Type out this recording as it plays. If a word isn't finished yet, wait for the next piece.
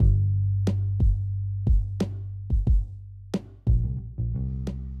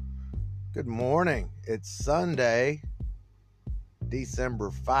Good morning. It's Sunday,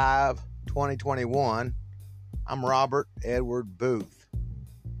 December 5, 2021. I'm Robert Edward Booth.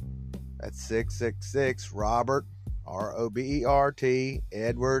 That's 666 Robert, Robert,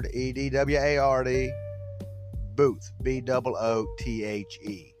 Edward, Edward, Booth, Boothe.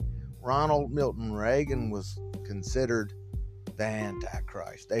 Ronald Milton Reagan was considered the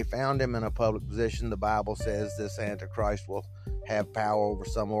Antichrist. They found him in a public position. The Bible says this Antichrist will have power over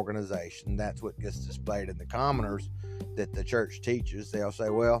some organization. That's what gets displayed in the commoners that the church teaches. They'll say,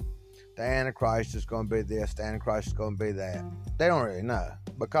 well, the Antichrist is going to be this, the Antichrist is going to be that. They don't really know,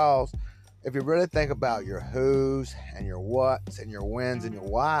 because if you really think about your who's and your what's and your whens and your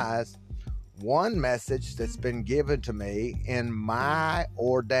whys, one message that's been given to me in my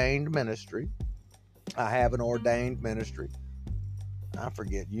ordained ministry, I have an ordained ministry. I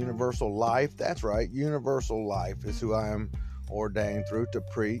forget, Universal Life. That's right. Universal Life is who I am ordained through to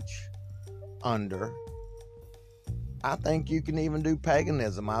preach under. I think you can even do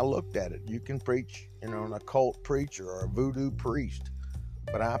paganism. I looked at it. You can preach, an occult preacher or a voodoo priest.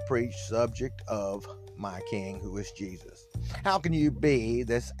 But I preach subject of my King, who is Jesus. How can you be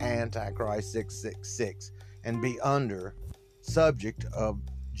this Antichrist 666 and be under subject of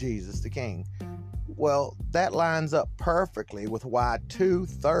Jesus the King? Well, that lines up perfectly with why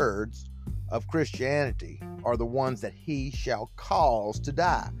 2/3 of Christianity are the ones that he shall cause to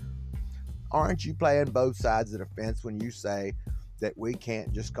die. Aren't you playing both sides of the fence when you say that we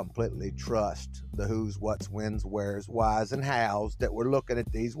can't just completely trust the who's, what's, when's, where's, why's, and how's that we're looking at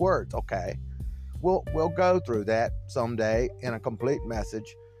these words? Okay, we'll go through that someday in a complete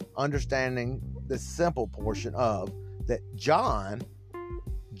message, understanding the simple portion of that John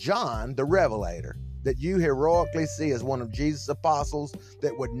the Revelator, that you heroically see as one of Jesus' apostles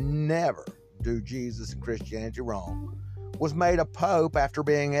that would never do Jesus and Christianity wrong, was made a pope after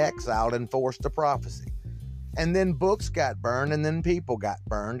being exiled and forced to prophecy. And then books got burned, and then people got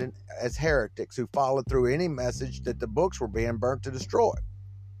burned as heretics who followed through any message that the books were being burnt to destroy.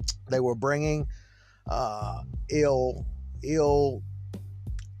 They were bringing ill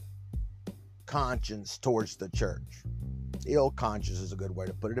conscience towards the church. Ill conscience is a good way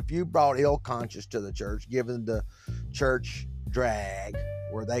to put it. If you brought ill conscience to the church, given the church drag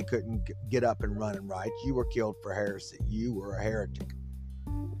where they couldn't get up and running right, you were killed for heresy. You were a heretic.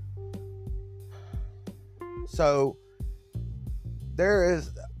 So there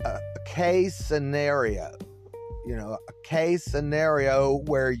is a case scenario, a case scenario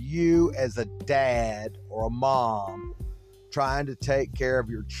where you as a dad or a mom trying to take care of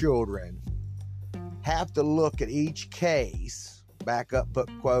your children have to look at each case, back up, put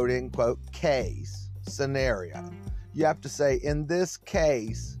quote, unquote, case scenario. You have to say, in this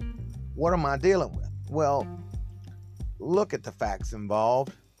case, what am I dealing with? Well, look at the facts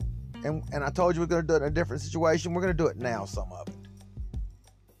involved. And I told you we're going to do it in a different situation. We're going to do it now, some of it.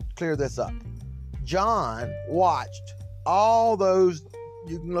 Clear this up. John watched all those.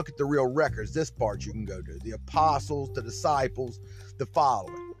 You can look at the real records. This part you can go to. The apostles, the disciples, the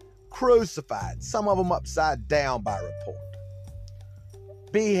following. Crucified, some of them upside down by report.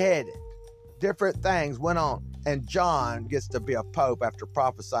 Beheaded. Different things went on. And John gets to be a pope after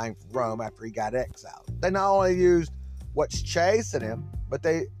prophesying from Rome after he got exiled. They not only used what's chasing him, but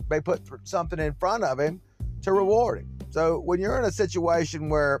they put something in front of him to reward him. So when you're in a situation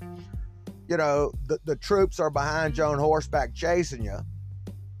where, the troops are behind you on horseback chasing you,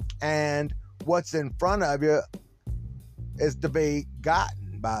 and what's in front of you is to be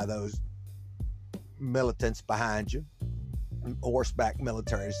gotten by those militants behind you, horseback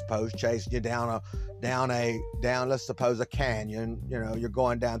military, I suppose, chasing you down, let's suppose a canyon, you're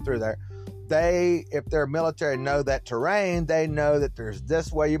going down through there. If they're military, know that terrain. They know that there's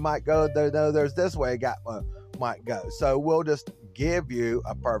this way you might go. They know there's this way you might go. So we'll just give you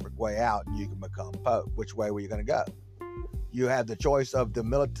a perfect way out and you can become pope. Which way were you going to go? You have the choice of the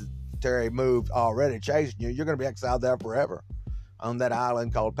military move already chasing you. You're going to be exiled there forever on that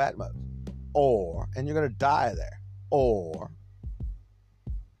island called Patmos. And you're going to die there. Or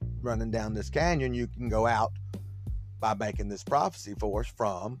running down this canyon, you can go out by making this prophecy for us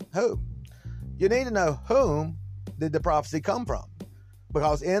from whom? You need to know whom did the prophecy come from.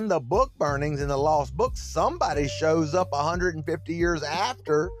 Because in the book burnings, in the lost books, somebody shows up 150 years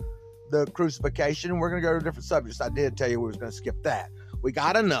after the crucifixion. We're going to go to different subjects. I did tell you we was going to skip that. We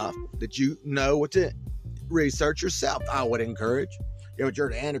got enough that you know what to research yourself. I would encourage. But you're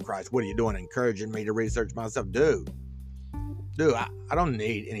the Antichrist. What are you doing encouraging me to research myself? Dude, I don't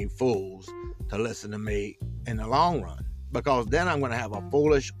need any fools to listen to me in the long run. Because then I'm going to have a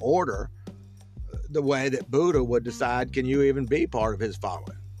foolish order the way that Buddha would decide, can you even be part of his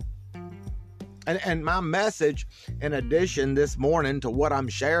following? And my message, in addition this morning to what I'm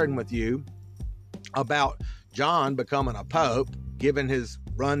sharing with you about John becoming a pope, given his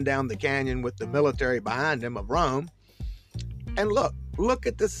run down the canyon with the military behind him of Rome. And look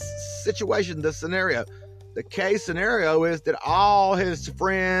at this situation, this scenario. The case scenario is that all his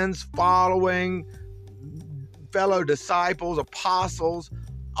friends, following, fellow disciples, apostles,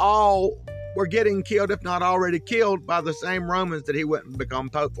 all were getting killed, if not already killed, by the same Romans that he went and become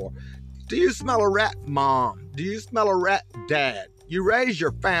pope for. Do you smell a rat, mom? Do you smell a rat, dad? You raise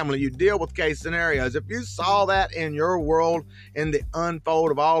your family, you deal with case scenarios. If you saw that in your world, in the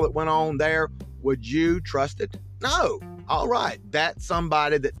unfold of all that went on there, would you trust it? No. All right, that's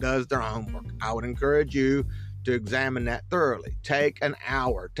somebody that does their homework. I would encourage you to examine that thoroughly. Take an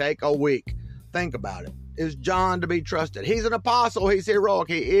hour, take a week. Think about it. Is John to be trusted? He's an apostle. He's heroic.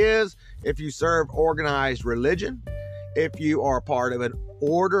 He is, if you serve organized religion, if you are part of an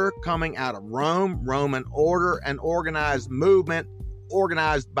order coming out of Rome, Roman order, an organized movement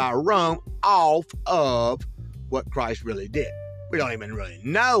organized by Rome off of what Christ really did. We don't even really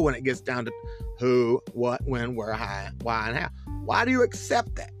know when it gets down to who, what, when, where, how, why, and how. Why do you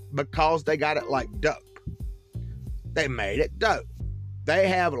accept that? Because they got it like dope. They made it dope. They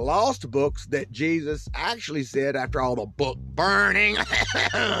have lost books that Jesus actually said, after all the book burning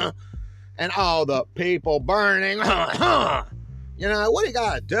and all the people burning, you know, what do you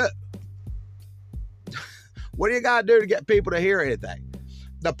got to do? What do you got to do to get people to hear anything?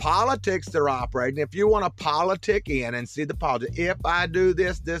 The politics they're operating, if you want to politic in and see the politics, if I do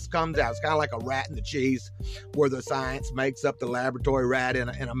this, this comes out. It's kind of like a rat in the cheese, where the science makes up the laboratory rat in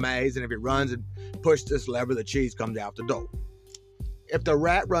a maze, and if it runs and pushes this lever, the cheese comes out the door. If the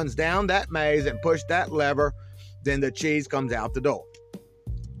rat runs down that maze and push that lever, then the cheese comes out the door.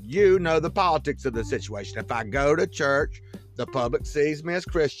 You know the politics of the situation. If I go to church, the public sees me as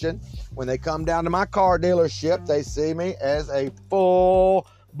Christian. When they come down to my car dealership, they see me as a full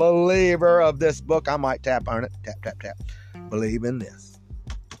believer of this book. I might tap on it. Tap, tap, tap. Believe in this.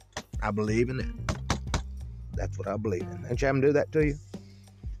 I believe in it. That's what I believe in. Don't you have them do that to you?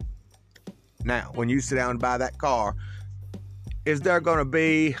 Now, when you sit down and buy that car, is there going to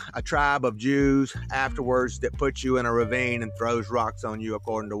be a tribe of Jews afterwards that puts you in a ravine and throws rocks on you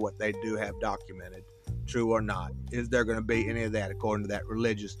according to what they do have documented? True or not? Is there going to be any of that according to that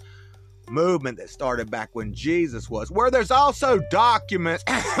religious movement that started back when Jesus was, where there's also documents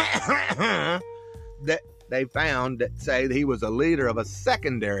that they found that say that he was a leader of a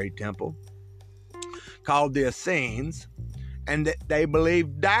secondary temple called the Essenes, and that they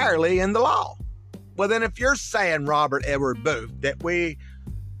believed direly in the law? Well, then if you're saying, Robert Edward Booth, that we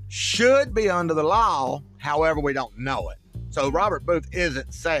should be under the law, however we don't know it. So Robert Booth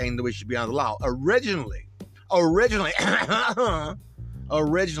isn't saying that we should be under the law. Originally,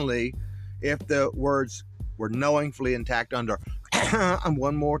 if the words were knowingly intact under, and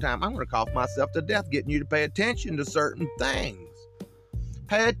one more time, I'm going to cough myself to death getting you to pay attention to certain things.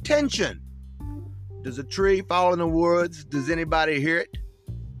 Pay attention. Does a tree fall in the woods? Does anybody hear it?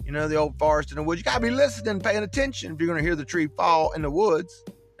 You know, the old forest in the woods. You got to be listening, paying attention if you're going to hear the tree fall in the woods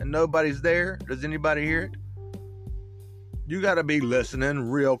and nobody's there. Does anybody hear it? You got to be listening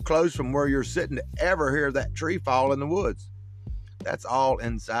real close from where you're sitting to ever hear that tree fall in the woods. That's all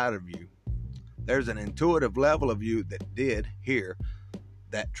inside of you. There's an intuitive level of you that did hear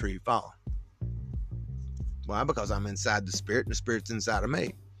that tree fall. Why? Because I'm inside the Spirit and the Spirit's inside of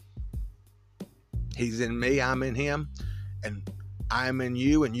me. He's in me, I'm in him, and I'm in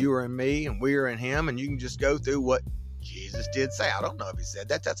you, and you are in me, and we are in him, and you can just go through what Jesus did say. I don't know if he said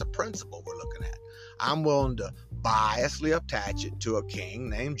that. That's a principle we're looking at. I'm willing to biasly attach it to a king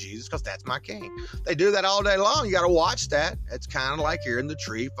named Jesus because that's my king. They do that all day long. You got to watch that. It's kind of like hearing the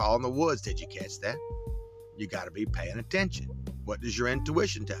tree fall in the woods. Did you catch that? You got to be paying attention. What does your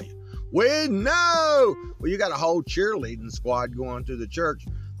intuition tell you? We know. Well, you got a whole cheerleading squad going through the church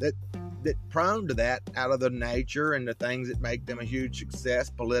that prone to that out of the nature and the things that make them a huge success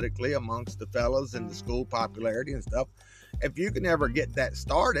politically amongst the fellas and the school popularity and stuff. If you can ever get that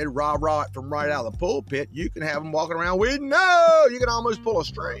started, rah-rah it from right out of the pulpit, you can have them walking around. We know. You can almost pull a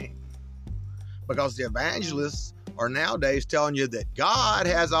string. Because the evangelists are nowadays telling you that God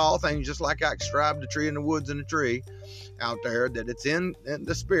has all things, just like I described the tree in the woods and the tree out there, that it's in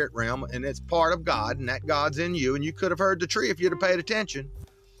the spirit realm and it's part of God, and that God's in you, and you could have heard the tree if you'd have paid attention.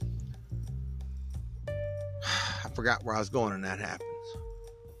 I forgot where I was going when that happens.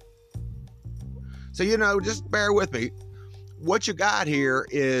 So, just bear with me. What you got here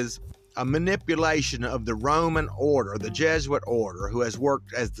is a manipulation of the Roman order, the Jesuit order, who has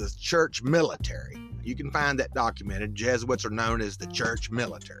worked as the church military. You can find that documented. Jesuits are known as the church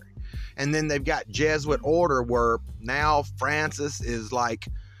military. And then they've got Jesuit order, where now Francis is like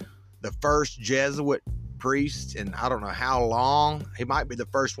the first Jesuit priest in I don't know how long. He might be the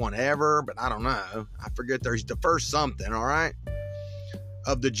first one ever, but I don't know. I forget. There's the first something, all right,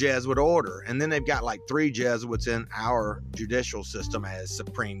 of the Jesuit order. And then they've got like 3 Jesuits in our judicial system as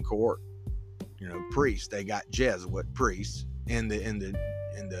Supreme Court, priests. They got Jesuit priests in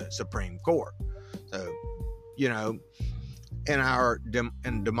the Supreme Court. So,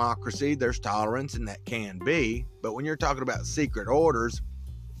 in democracy, there's tolerance, and that can be. But when you're talking about secret orders,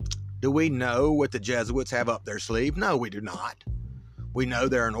 do we know what the Jesuits have up their sleeve? No, we do not. We know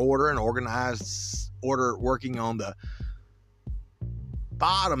they're an organized order working on the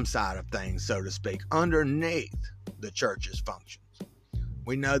bottom side of things, so to speak, underneath the church's functions.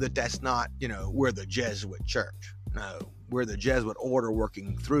 We know that that's not, we're the Jesuit church. No, we're the Jesuit order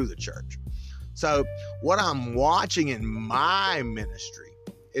working through the church. So what I'm watching in my ministry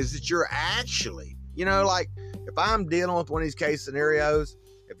is that you're actually, like if I'm dealing with one of these case scenarios,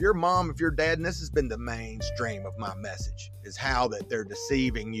 if your mom, if your dad, and this has been the mainstream of my message, is how that they're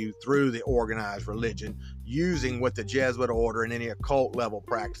deceiving you through the organized religion, using what the Jesuit order and any occult level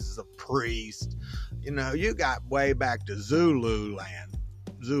practices of priests. You got way back to Zulu land.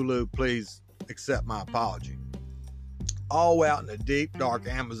 Zulu, please accept my apology. All out in the deep, dark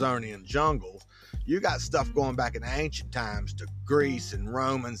Amazonian jungles, you got stuff going back in ancient times to Greece and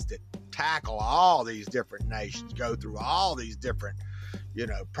Romans that tackle all these different nations, go through all these different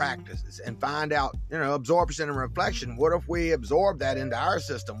practices and find out, absorption and reflection. What if we absorb that into our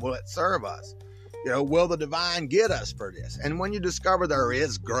system? Will it serve us? Will the divine get us for this? And when you discover there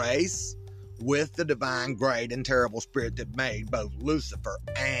is grace with the divine, great and terrible spirit that made both Lucifer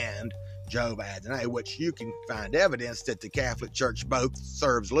and Jehovah Adonai, which you can find evidence that the Catholic Church both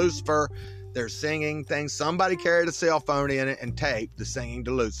serves Lucifer. They're singing things. Somebody carried a cell phone in it and taped the singing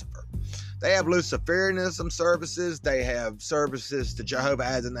to Lucifer. They have Luciferianism services. They have services to Jehovah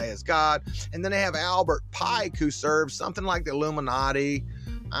Adonai as God. And then they have Albert Pike, who serves something like the Illuminati.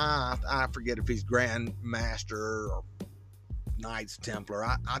 I forget if he's Grand Master or Knights Templar.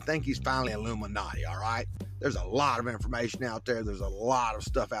 I think he's finally Illuminati, all right? There's a lot of information out there. There's a lot of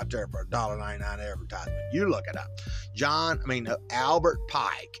stuff out there for $1.99 advertisement. You look it up. Albert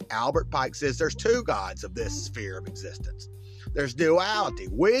Pike. Albert Pike says there's 2 gods of this sphere of existence. There's duality.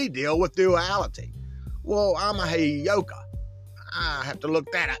 We deal with duality. Well, I'm a Heyoka. I have to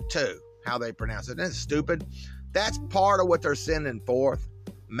look that up too, how they pronounce it. That's stupid. That's part of what they're sending forth.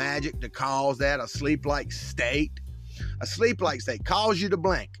 Magic to cause that a sleep-like state. A sleep-like state cause you to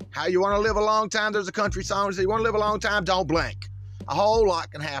blink. How you want to live a long time? There's a country song that says you want to live a long time, don't blink. A whole lot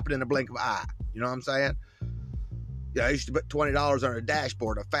can happen in a blink of an eye. You know what I'm saying? I used to put $20 on a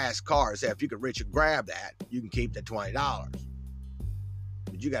dashboard of a fast car and say if you could reach and grab that, you can keep that $20.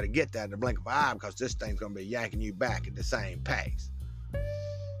 But you got to get that in the blink of an eye because this thing's going to be yanking you back at the same pace.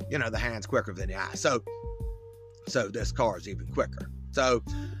 The hand's quicker than the eye. So this car is even quicker. So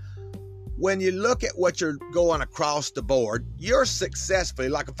when you look at what you're going across the board, you're successfully,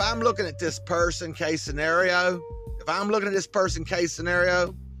 like if I'm looking at this person case scenario,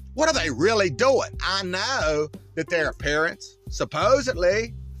 what are they really doing? I know that their appearance,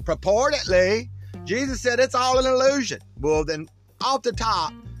 supposedly, purportedly, Jesus said it's all an illusion. Well, then off the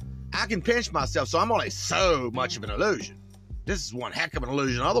top, I can pinch myself, so I'm only so much of an illusion. This is one heck of an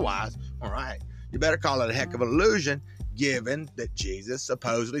illusion otherwise. All right, you better call it a heck of an illusion, given that Jesus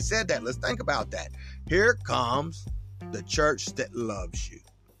supposedly said that. Let's think about that. Here comes the church that loves you.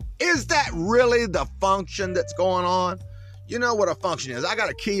 Is that really the function that's going on? You know what a function is. I got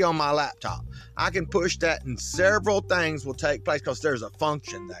a key on my laptop. I can push that and several things will take place because there's a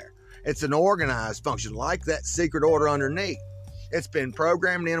function there. It's an organized function like that secret order underneath. It's been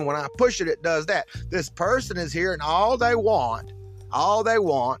programmed in. When I push it, it does that. This person is here and all they want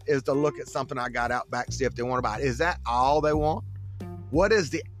is to look at something I got out back, see if they want to buy it. Is that all they want? What is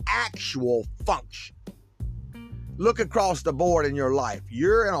the actual function? Look across the board in your life.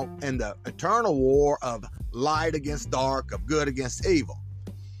 You're in the eternal war of light against dark, of good against evil.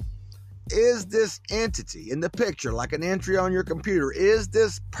 Is this entity in the picture like an entry on your computer? Is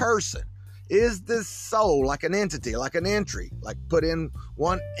this person? Is this soul like an entity, like an entry, like put in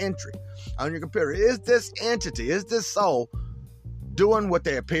one entry on your computer? Is this entity, is this soul doing what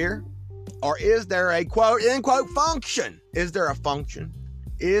they appear? Or is there a quote, end quote, function? Is there a function?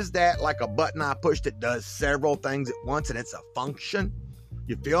 Is that like a button I push that does several things at once and it's a function?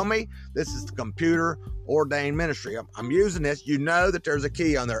 You feel me? This is the computer ordained ministry. I'm using this. You know that there's a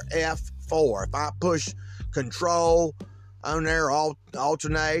key on there, F4. If I push control on there,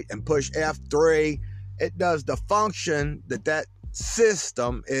 alternate, and push F3, it does the function that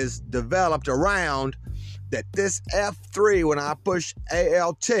system is developed around that this F3, when I push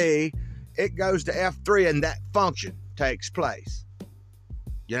ALT, it goes to F3 and that function takes place.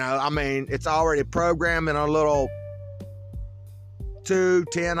 You know, I mean, it's already programmed in a little 10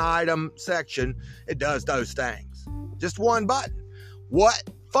 item section. It does those things. Just one button. What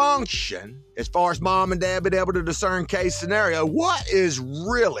function, as far as mom and dad been able to discern case scenario, what is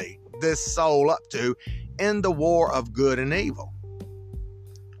really this soul up to in the war of good and evil?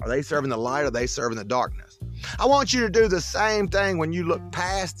 Are they serving the light or are they serving the darkness? I want you to do the same thing when you look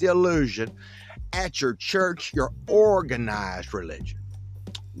past the illusion at your church, your organized religion.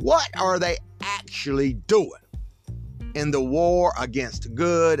 What are they actually doing in the war against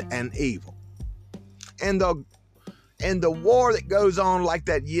good and evil? And the war that goes on like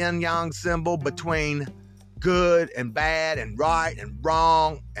that yin-yang symbol between good and bad and right and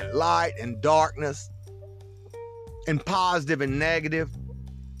wrong and light and darkness and positive and negative.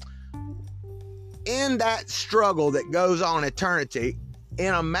 In that struggle that goes on eternity,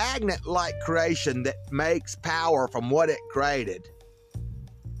 in a magnet-like creation that makes power from what it created,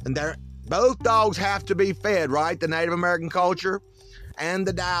 and both dogs have to be fed, right? The Native American culture and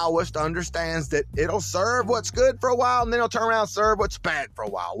the Taoist understands that it'll serve what's good for a while, and then it'll turn around and serve what's bad for a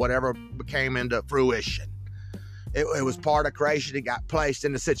while, whatever came into fruition. It was part of creation. It got placed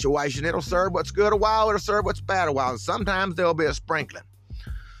in the situation. It'll serve what's good a while. It'll serve what's bad a while. And sometimes there'll be a sprinkling.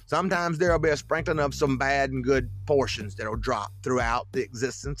 Sometimes there'll be a sprinkling of some bad and good portions that'll drop throughout the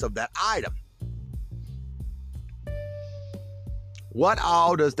existence of that item. What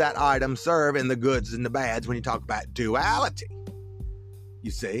all does that item serve in the goods and the bads when you talk about duality?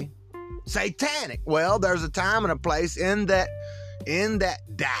 You see? Satanic. Well, there's a time and a place in that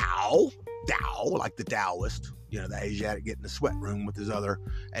Tao, like the Taoist, you know, the Asiatic getting the sweat room with his other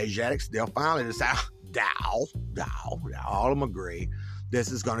Asiatics, they'll finally decide, Tao, all of them agree,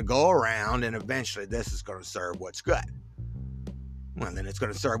 this is going to go around and eventually this is going to serve what's good. Well, then it's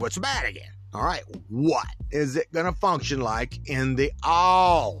going to serve what's bad again. All right, what is it going to function like in the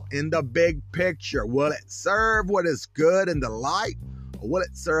all, in the big picture? Will it serve what is good in the light, or will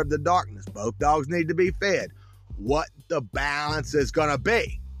it serve the darkness? Both dogs need to be fed. What the balance is going to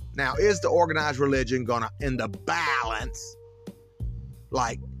be. Now, is the organized religion going to, in the balance,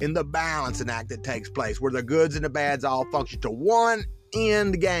 like in the balancing act that takes place, where the goods and the bads all function to one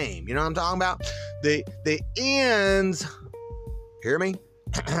end game? You know what I'm talking about? The ends, hear me?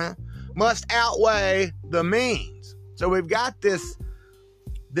 Must outweigh the means. So we've got this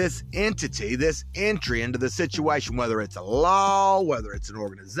entity, this entry into the situation, whether it's a law, whether it's an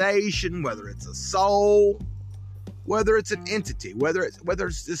organization, whether it's a soul, whether it's an entity, whether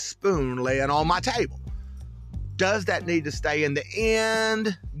it's this spoon laying on my table. Does that need to stay in the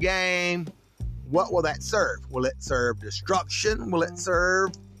end game? What will that serve? Will it serve destruction? Will it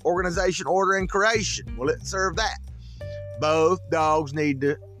serve organization, order, and creation? Will it serve that? Both dogs need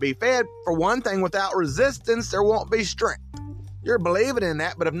to be fed. For one thing, without resistance, there won't be strength. You're believing in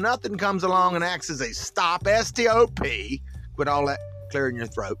that, but if nothing comes along and acts as a stop, S-T-O-P, quit all that clearing your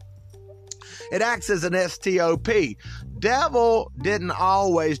throat. It acts as an S-T-O-P. Devil didn't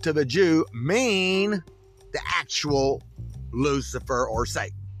always, to the Jew, mean the actual Lucifer or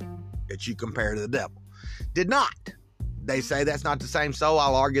Satan that you compare to the devil. Did not. They say that's not the same soul.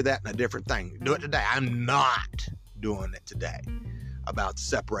 I'll argue that in a different thing. Do it today. I'm not doing it today about the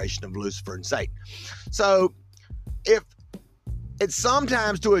separation of Lucifer and Satan. So if it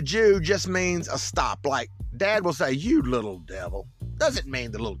sometimes to a Jew just means a stop, like Dad will say, you little devil, doesn't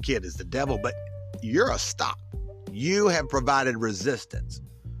mean the little kid is the devil, but you're a stop. You have provided resistance.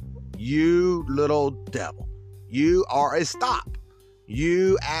 You little devil, you are a stop.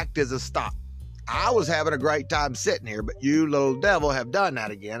 You act as a stop. I was having a great time sitting here, but you little devil have done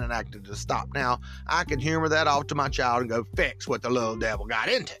that again and acted as a stop. Now, I can humor that off to my child and go fix what the little devil got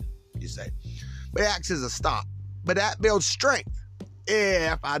into, you say. But it acts as a stop. But that builds strength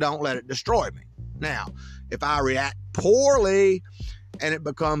if I don't let it destroy me. Now, if I react poorly and it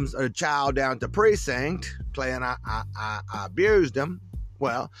becomes a child down to precinct, playing I abused him,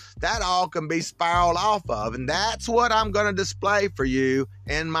 well, that all can be spiraled off of. And that's what I'm going to display for you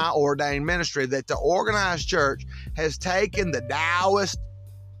in my ordained ministry, that the organized church has taken the Taoist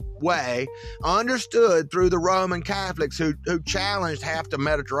way, understood through the Roman Catholics who challenged half the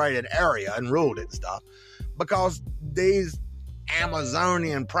Mediterranean area and ruled it and stuff, because these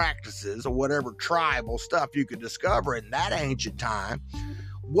Amazonian practices or whatever tribal stuff you could discover in that ancient time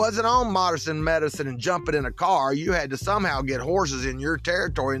wasn't on modern medicine and jumping in a car. You had to somehow get horses in your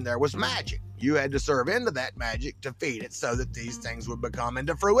territory, and there was magic. You had to serve into that magic to feed it so that these things would become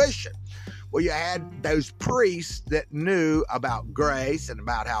into fruition. Well, you had those priests that knew about grace and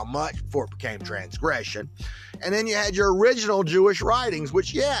about how much before it became transgression. And then you had your original Jewish writings,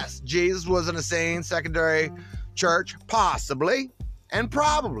 which, yes, Jesus was in a sane secondary church, possibly, and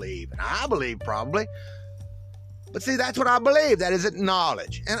probably even. I believe probably. But see, that's what I believe. That isn't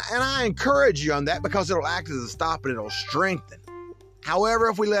knowledge. And I encourage you on that because it'll act as a stop and it'll strengthen. However,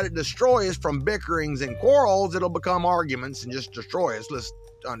 if we let it destroy us from bickerings and quarrels, it'll become arguments and just destroy us. Let's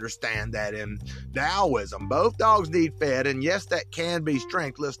understand that in Taoism, both dogs need fed, and yes, that can be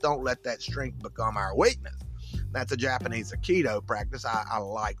strength. Let's don't let that strength become our weakness. That's a Japanese Aikido practice. I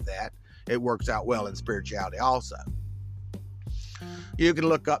like that. It works out well in spirituality also. You can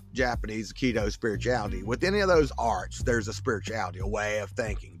look up Japanese Aikido spirituality. With any of those arts, there's a spirituality, a way of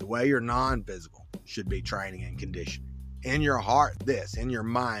thinking, the way your non-physical should be training and conditioning. In your heart, this. In your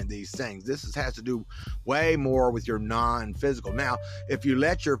mind, these things. This has to do way more with your non-physical. Now, if you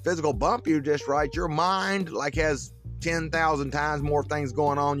let your physical bump you just right, your mind like has 10,000 times more things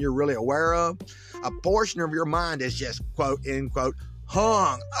going on you're really aware of. A portion of your mind is just, quote, end quote,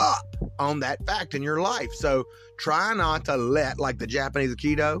 hung up on that fact in your life. So try not to let, like the Japanese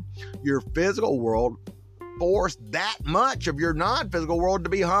Aikido, your physical world force that much of your non-physical world to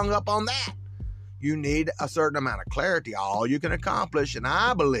be hung up on that. You need a certain amount of clarity, all you can accomplish. And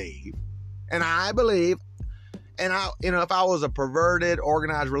I believe, if I was a perverted,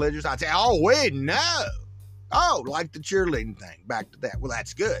 organized religious, I'd say, oh, we know. Oh, like the cheerleading thing, back to that. Well,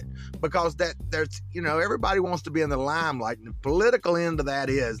 that's good because there's, everybody wants to be in the limelight. And the political end of that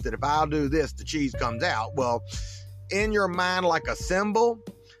is that if I'll do this, the cheese comes out. Well, in your mind, like a symbol,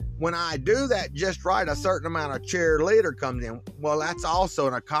 when I do that just right, a certain amount of cheerleader comes in. Well, that's also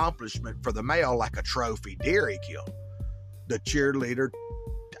an accomplishment for the male, like a trophy deer he killed. The cheerleader,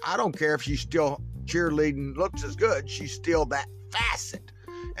 I don't care if she's still cheerleading, looks as good, she's still that facet.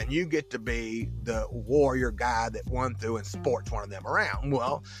 And you get to be the warrior guy that won through and sports one of them around.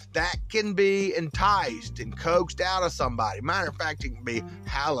 Well, that can be enticed and coaxed out of somebody. Matter of fact, it can be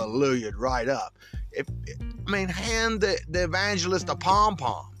hallelujah right up. Hand the evangelist a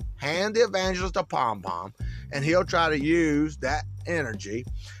pom-pom. Hand the evangelist a pom-pom, and he'll try to use that energy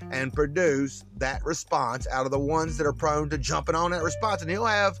and produce that response out of the ones that are prone to jumping on that response. And he'll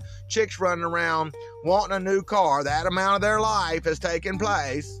have chicks running around wanting a new car. That amount of their life has taken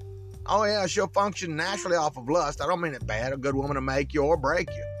place. Oh yeah, she'll function naturally off of lust. I don't mean it bad. A good woman will make you or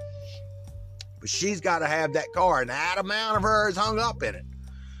break you. But she's got to have that car, and that amount of her is hung up in it.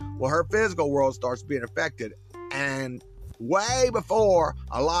 Well, her physical world starts being affected, and way before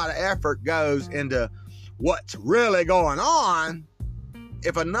a lot of effort goes into what's really going on,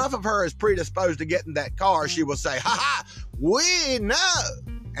 if enough of her is predisposed to get in that car, she will say, ha ha, we know.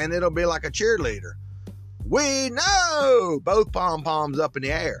 And it'll be like a cheerleader. We know. Both pom-poms up in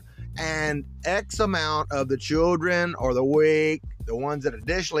the air. And X amount of the children or the weak, the ones that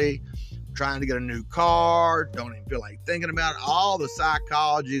additionally trying to get a new car, don't even feel like thinking about it, all the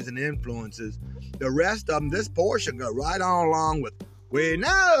psychologies and influences, the rest of them, this portion go right on along with we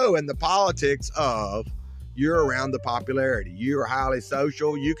know, and the politics of you're around the popularity. You're highly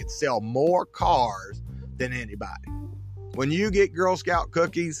social. You can sell more cars than anybody. When you get Girl Scout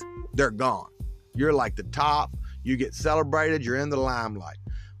cookies, they're gone. You're like the top. You get celebrated. You're in the limelight.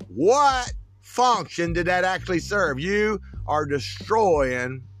 What function did that actually serve? You are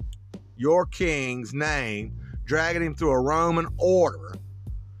destroying your king's name, dragging him through a Roman order,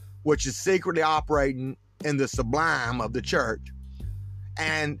 which is secretly operating in the sublime of the church.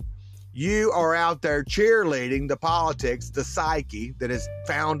 And you are out there cheerleading the politics, the psyche that has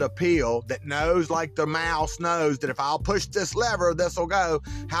found appeal, that knows like the mouse knows that if I'll push this lever, this will go.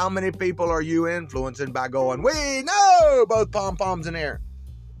 How many people are you influencing by going, we know, both pom-poms in the air?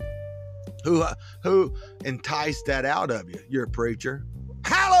 Who enticed that out of you? You're a preacher.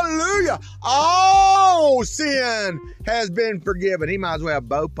 Hallelujah! All sin has been forgiven. He might as well have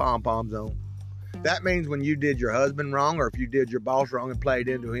both pom-poms on. That means when you did your husband wrong, or if you did your boss wrong and played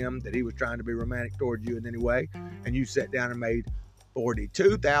into him that he was trying to be romantic towards you in any way, and you sat down and made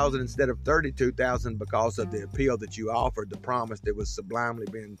 $42,000 instead of $32,000 because of the appeal that you offered, the promise that was sublimely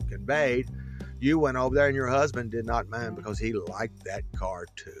being conveyed, you went over there and your husband did not mind because he liked that car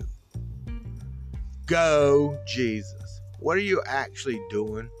too. Go Jesus. What are you actually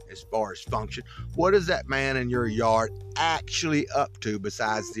doing as far as function? What is that man in your yard actually up to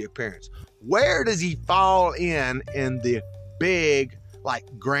besides the appearance? Where does he fall in the big, like,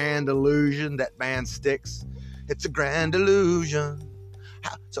 grand illusion that man sticks? It's a grand illusion.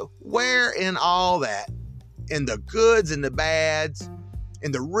 So where in all that, in the goods and the bads,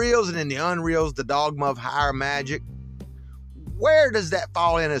 in the reals and in the unreals, the dogma of higher magic, where does that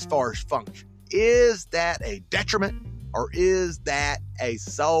fall in as far as function? Is that a detriment, or is that a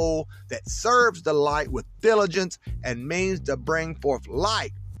soul that serves the light with diligence and means to bring forth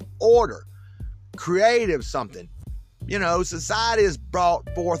light, order, creative something? You know, society is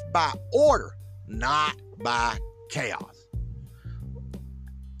brought forth by order, not by chaos.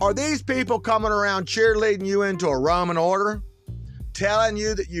 Are these people coming around cheerleading you into a Roman order, telling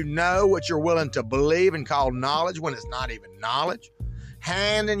you that you know what you're willing to believe and call knowledge when it's not even knowledge,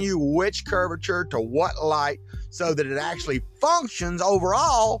 handing you which curvature to what light so that it actually functions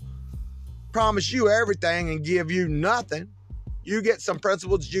overall, promise you everything and give you nothing? You get some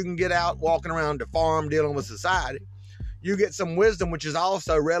principles you can get out walking around the farm dealing with society. You get some wisdom, which is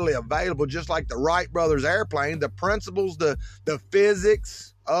also readily available, just like the Wright brothers airplane. The principles, the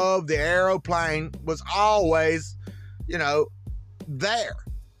physics of the aeroplane was always, you know, there.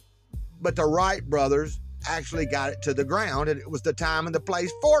 But the Wright brothers actually got it to the ground, and it was the time and the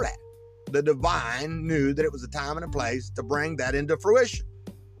place for that. The divine knew that it was the time and the place to bring that into fruition.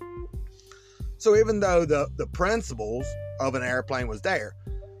 So even though the principles of an airplane was there,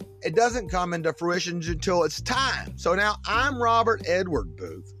 it doesn't come into fruition until it's time. So now I'm Robert Edward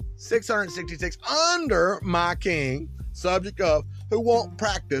Booth, 666, under my king, subject of, who won't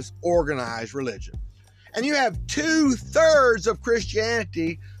practice organized religion. And you have 2/3 of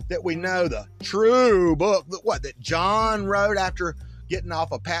Christianity that we know, the true book, that John wrote after getting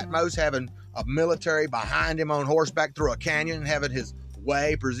off of Patmos, having a military behind him on horseback through a canyon and having his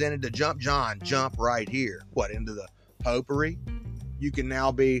way presented to jump. John, jump right here. Into the popery? You can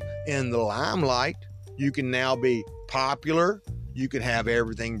now be in the limelight. You can now be popular. You can have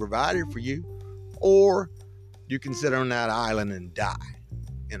everything provided for you. Or you can sit on that island and die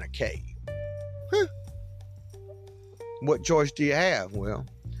in a cave. What choice do you have? Well,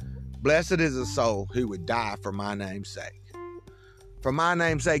 blessed is the soul who would die for my name's sake. For my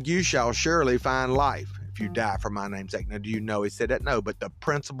name's sake, you shall surely find life if you die for my name's sake. Now, do you know he said that? No, but the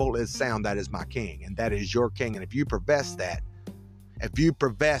principle is sound. That is my king, and that is your king. And if you profess that,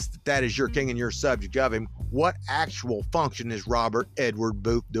 that is your king and you're subject of him, what actual function is Robert Edward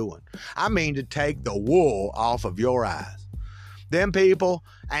Booth doing? I mean, to take the wool off of your eyes. Them people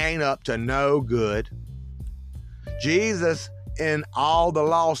ain't up to no good. Jesus, in all the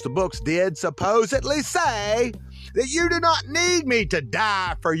lost books, did supposedly say that you do not need me to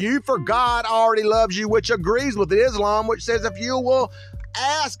die for you, for God already loves you, which agrees with Islam, which says if you will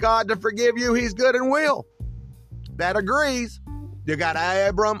ask God to forgive you, he's good and will. That agrees. You got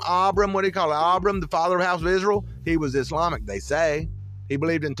Abram, what do you call it? Abram, the father of the house of Israel. He was Islamic, they say. He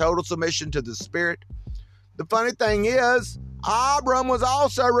believed in total submission to the Spirit. The funny thing is, Abram was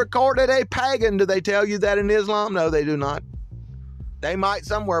also recorded a pagan. Do they tell you that in Islam? No, they do not. They might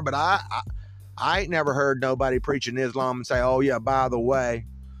somewhere, but I ain't never heard nobody preaching Islam and say, oh yeah, by the way,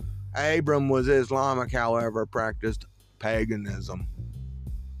 Abram was Islamic, however, practiced paganism.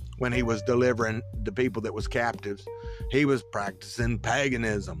 When he was delivering the people that was captives, he was practicing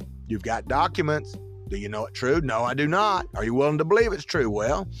paganism. You've got documents. Do you know it true? No, I do not. Are you willing to believe it's true?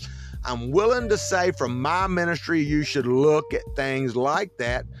 Well, I'm willing to say from my ministry, you should look at things like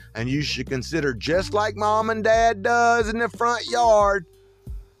that, and you should consider, just like mom and dad does in the front yard,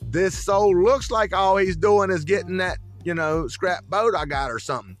 this soul looks like all he's doing is getting that, scrap boat I got or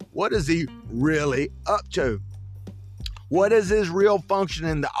something. What is he really up to? What is his real function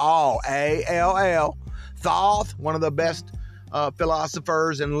in the all? A-L-L. Thoth, one of the best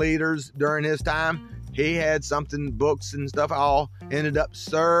philosophers and leaders during his time, he had something, books and stuff, all ended up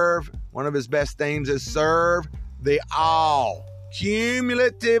serve. One of his best themes is serve the all.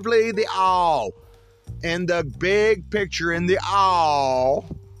 Cumulatively the all. In the big picture, in the all,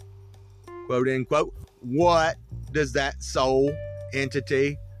 quote unquote, what does that soul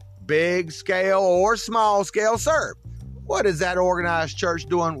entity, big scale or small scale, serve? What is that organized church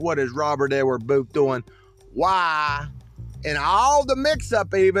doing? What is Robert Edward Booth doing? Why, in all the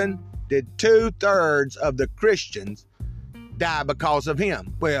mix-up even, did 2/3 of the Christians die because of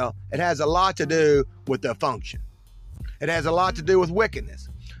him? Well, it has a lot to do with the function. It has a lot to do with wickedness.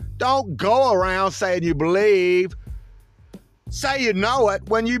 Don't go around saying you believe. Say you know it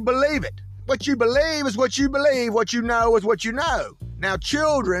when you believe it. What you believe is what you believe. What you know is what you know. Now,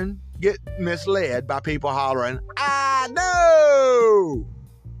 children get misled by people hollering, I know!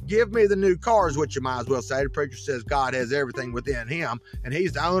 Give me the new car is what you might as well say. The preacher says God has everything within him, and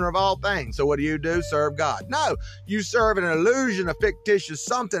he's the owner of all things. So what do? Serve God. No, you serve an illusion, a fictitious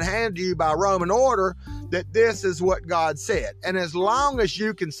something handed to you by Roman order that this is what God said. And as long as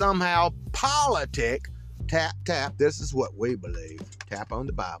you can somehow politic, tap, this is what we believe. Tap on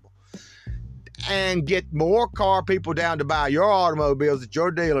the Bible. And get more car people down to buy your automobiles at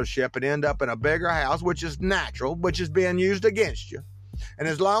your dealership and end up in a bigger house, which is natural, which is being used against you. And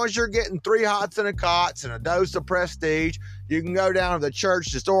as long as you're getting 3 hots and a cots and a dose of prestige, you can go down to the church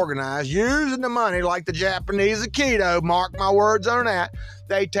just organized, using the money like the Japanese Aikido. Mark my words on that.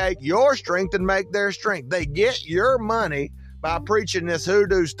 They take your strength and make their strength. They get your money by preaching this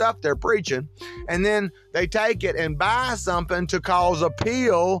hoodoo stuff they're preaching, and then they take it and buy something to cause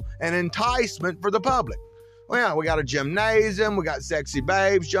appeal and enticement for the public. Well, we got a gymnasium, we got sexy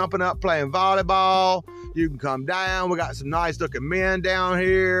babes jumping up playing volleyball. You can come down. We got some nice looking men down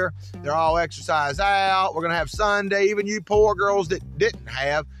here. They're all exercise out. We're gonna have Sunday. Even you poor girls that didn't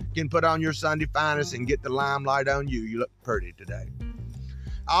have can put on your Sunday finest and get the limelight on you. You look pretty today.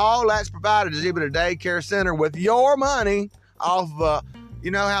 All that's provided is even a daycare center with your money off of,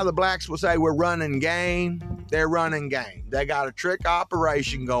 you know how the blacks will say we're running game? They're running game. They got a trick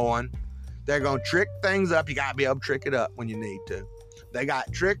operation going. They're going to trick things up. You got to be able to trick it up when you need to. They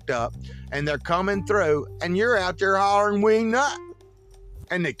got tricked up, and they're coming through, and you're out there hollering, "We nut."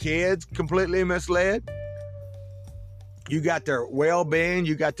 And the kids completely misled. You got their well-being.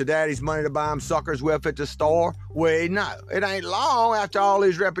 You got the daddy's money to buy them suckers with at the store. We know. It ain't long after all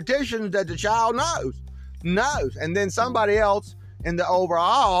these repetitions that the child knows. And then somebody else in the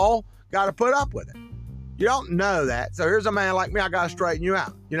overall got to put up with it. You don't know that. So here's a man like me. I got to straighten you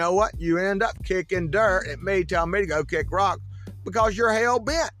out. You know what? You end up kicking dirt at me, telling me to go kick rocks because you're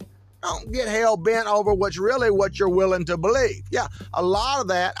hell-bent. Don't get hell-bent over what's really what you're willing to believe. Yeah, a lot of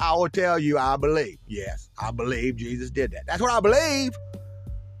that I will tell you I believe. Yes, I believe Jesus did that. That's what I believe.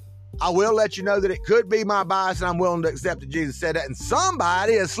 I will let you know that it could be my bias, and I'm willing to accept that Jesus said that. And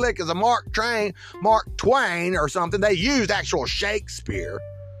somebody as slick as a Mark Twain or something, they used actual Shakespeare.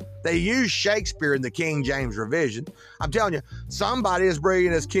 They used Shakespeare in the King James revision. I'm telling you, somebody as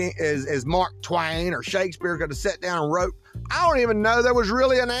brilliant as Mark Twain or Shakespeare could have sat down and wrote. I don't even know there was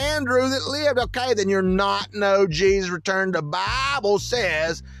really an Andrew that lived. Okay, then you're not know Jesus returned. The Bible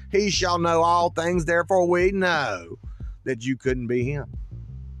says he shall know all things. Therefore, we know that you couldn't be him.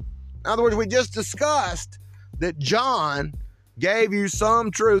 In other words, we just discussed that John gave you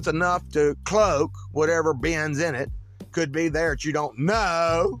some truth enough to cloak whatever bends in it. Could be there that you don't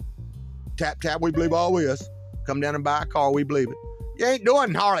know. Tap, tap, we believe all this. Come down and buy a car, we believe it. You ain't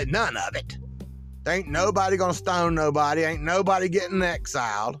doing hardly none of it. There ain't nobody gonna stone nobody. Ain't nobody getting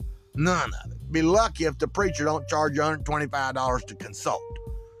exiled. None of it. Be lucky if the preacher don't charge you $125 to consult.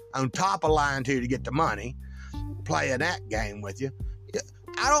 On top of lying to you to get the money, playing that game with you.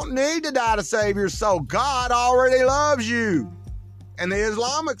 I don't need to die to save your soul. God already loves you. And the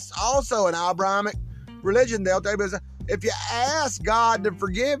Islamics also, an Abrahamic religion, they'll tell you, if you ask God to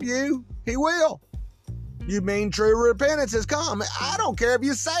forgive you, he will. You mean true repentance has come. I don't care if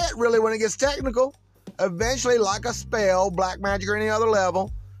you say it really when it gets technical. Eventually, like a spell, black magic or any other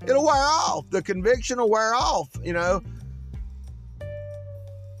level, it'll wear off. The conviction will wear off, you know.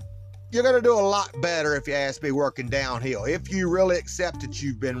 You're going to do a lot better if you ask me working downhill. If you really accept that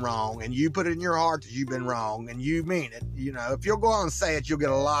you've been wrong and you put it in your heart that you've been wrong and you mean it, you know, if you'll go on and say it, you'll get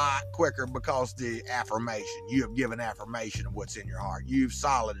a lot quicker because the affirmation, you have given affirmation of what's in your heart. You've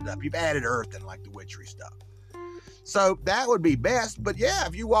solid it up. You've added earth in like the witchery stuff. So that would be best. But yeah,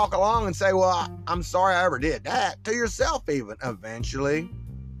 if you walk along and say, well, I'm sorry I ever did that, to yourself even, eventually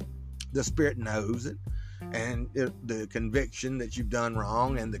the Spirit knows it. And the conviction that you've done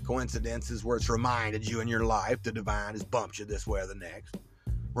wrong and the coincidences where it's reminded you in your life, the divine has bumped you this way or the next,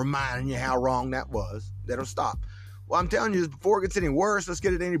 reminding you how wrong that was, that'll stop. Well, I'm telling you, before it gets any worse, let's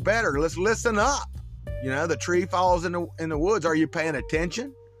get it any better. Let's listen up. You know, the tree falls in the woods. Are you paying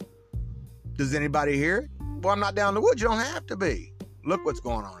attention? Does anybody hear it? Well, I'm not down in the woods. You don't have to be. Look what's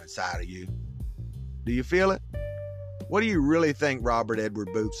going on inside of you. Do you feel it? What do you really think Robert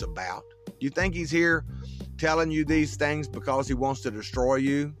Edward Booth's about? You think he's here telling you these things because he wants to destroy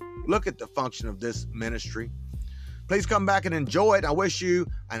you? Look at the function of this ministry. Please come back and enjoy it. I wish you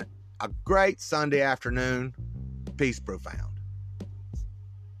a great Sunday afternoon. Peace profound.